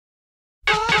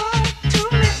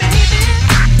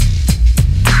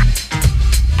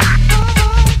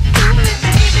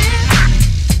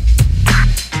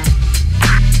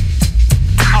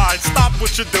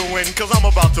cause I'm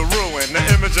about to ruin the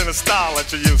image and the style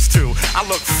that you're used to. I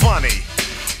look funny,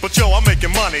 but yo, I'm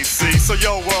making money, see? So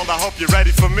yo, world, I hope you're ready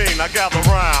for me. Now gather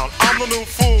round. I'm the new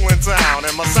fool in town,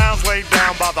 and my sound's laid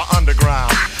down by the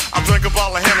underground. I drink a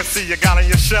bottle of Hennessy you got on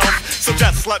your shelf, so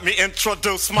just let me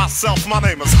introduce myself. My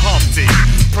name is Humpty,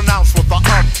 pronounced with the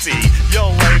umpty.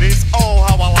 Yo, ladies, oh,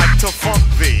 how I like to funk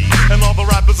thee. And all the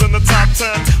rappers in the top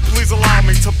 10, please allow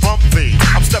me to bump thee.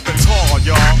 I'm stepping tall,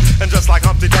 y'all, and just like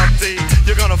Humpty Dumpty,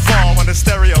 you're gonna fall when the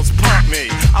stereos pump me.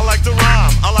 I like to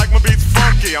rhyme, I like my beats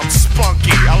funky, I'm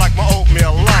spunky. I like my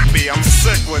oatmeal lumpy, I'm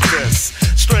sick with this.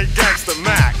 Straight gangster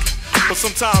Mac. But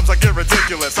sometimes I get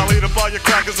ridiculous. I'll eat up all your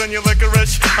crackers and your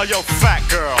licorice. Oh, yo, fat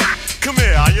girl, come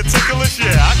here, are you ticklish?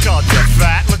 Yeah, I called you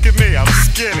fat. Look at me, I'm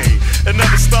skinny. It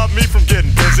never stopped me from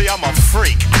getting busy. I'm a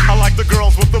freak. I like the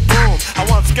girls with the boom. I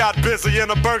once got busy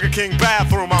in a Burger King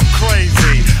bathroom. I'm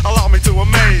crazy. Allow me to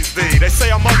amaze thee. They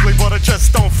say I'm ugly, but it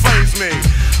just don't faze me.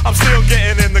 I'm still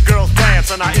getting in the girls'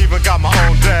 pants, and I even got my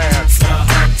own dance. The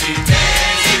Humpty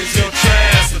Dance is your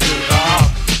chance to do the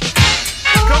hump.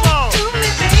 Come on.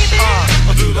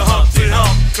 Do the Humpty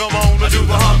Hump. Come on, I do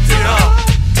the Humpty Hump.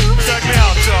 check me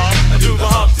out, y'all. I do the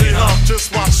Humpty Hump.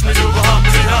 Just watch me I do the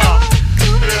Humpty Hump.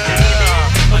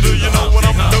 Yeah. Do you know what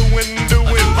I'm doing?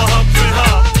 Doing the Humpty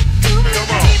Hump.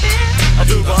 Come on. I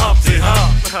do the Humpty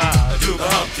Hump. I do the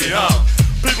Humpty Hump.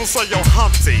 People say, yo,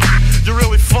 Humpty, you're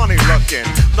really funny looking.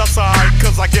 That's alright,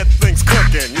 cause I get things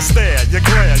cooking. You stare, you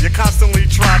glare, you constantly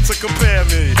try to compare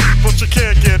me, but you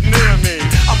can't get near me.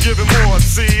 I'm giving more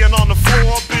C, and on the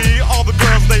floor B, all the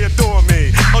girls, they adore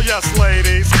me. Oh yes,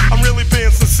 ladies, I'm really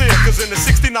being sincere, cause in the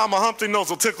 69, my Humpty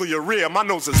nose will tickle your rear. My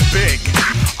nose is big.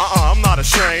 I'm not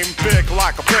ashamed, big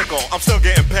like a pickle. I'm still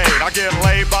getting paid, I get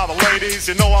laid by the ladies.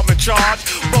 You know I'm in charge,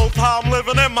 both how I'm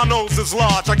living and my nose is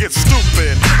large. I get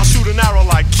stupid, I shoot an arrow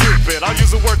like Cupid. I'll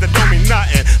use a word that don't mean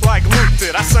nothing, like Luke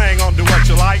did. I sang on Do What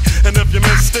You Like, and if you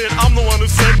missed it, I'm the one who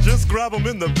said just grab them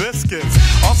in the biscuits.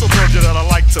 Also told you that I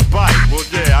like to bite. Well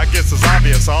yeah, I guess it's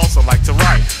obvious I also like to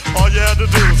write. All you had to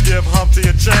do was give Humpty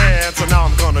a chance, and now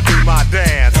I'm gonna do my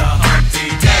dance. The Humpty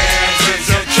Dance is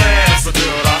your chance to do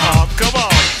the hump. Come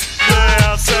on,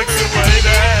 yeah, sexy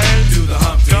lady. Do the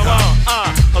Humpty Come Hump.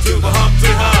 on, I'll do the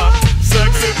Humpty Hump.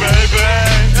 Sexy baby,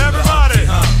 everybody,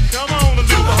 come on and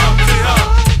do the Humpty Hump.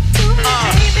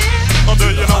 Oh, do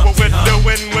you know what we're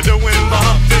doing? We're doing the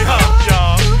Humpty Hump,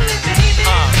 y'all.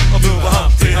 I'll do the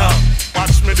Humpty Hump.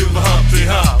 Watch me do the Humpty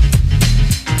Hump.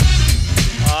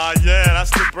 Yeah, that's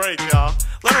the break, y'all.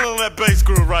 Let me know that bass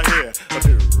groove right here.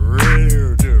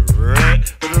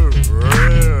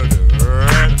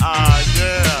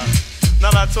 Yeah.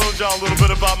 Now that I told y'all a little bit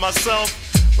about myself,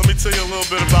 let me tell you a little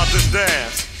bit about this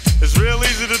dance. It's real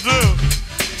easy to do.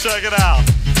 Check it out.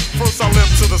 First I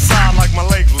limped to the side like my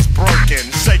legs was broken,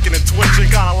 shaking and twitching,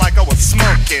 kinda like I was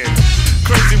smoking.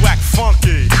 Crazy, whack,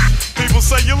 funky. People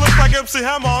say you look like MC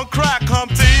Hammer on crack,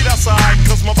 Humpty. That's alright,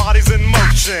 cause my body's in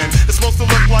motion. It's supposed to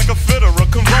look like a fit or a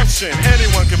convulsion.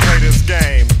 Anyone can play this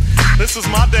game. This is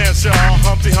my dance, y'all.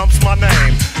 Humpty Hump's my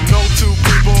name. No two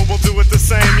people will do it the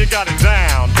same. You got it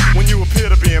down when you appear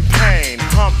to be in pain.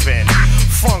 Humping,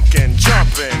 funkin',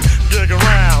 jumping, dig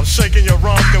around, shaking your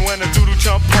rump. And when a doodle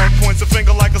chump punk points a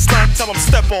finger like a stunt, tell him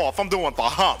step off, I'm doing the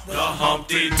hump. The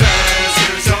Humpty Dance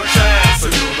is your chance to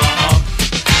do the hump.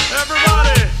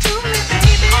 Everybody,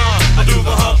 I do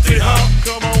the Humpty Hump.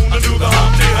 come on I and do the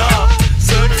Humpty Hump.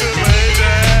 sexy lady.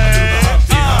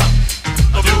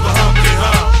 I do the Humpty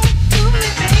Hump.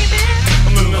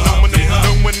 I'm doing the Humpty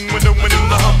Hump. We're doing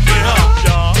the Humpty Hump,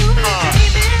 y'all.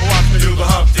 Watch me do the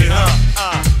Humpty Hump.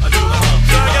 I do the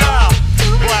Humpty Check it Hump. out,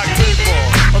 black people.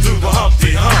 I do the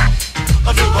Humpty Hump.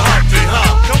 I do the Humpty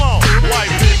Hump. Come on,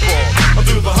 white people. I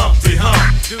do the Humpty Hump.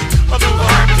 I do the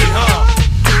Humpty Hump.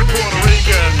 Puerto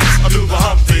Ricans. I do the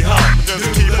Humpty Hump. Just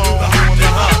keep on doing the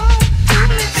hump.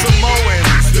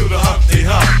 Samoans. I do the Humpty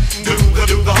Hump.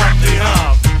 Do the Humpty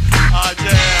Hump.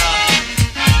 Yeah.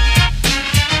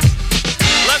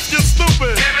 Let's get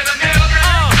stupid. I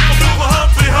do the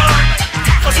Humpty Hump.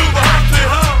 I do the Humpty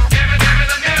Hump.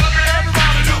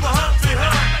 Everybody do the Humpty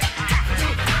Hump. I do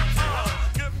the Humpty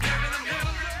Hump. Give me the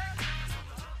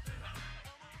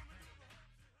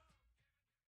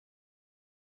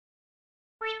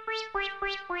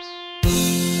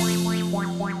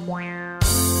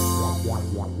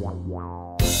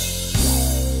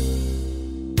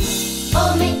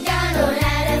Old MacDonald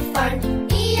had a farm.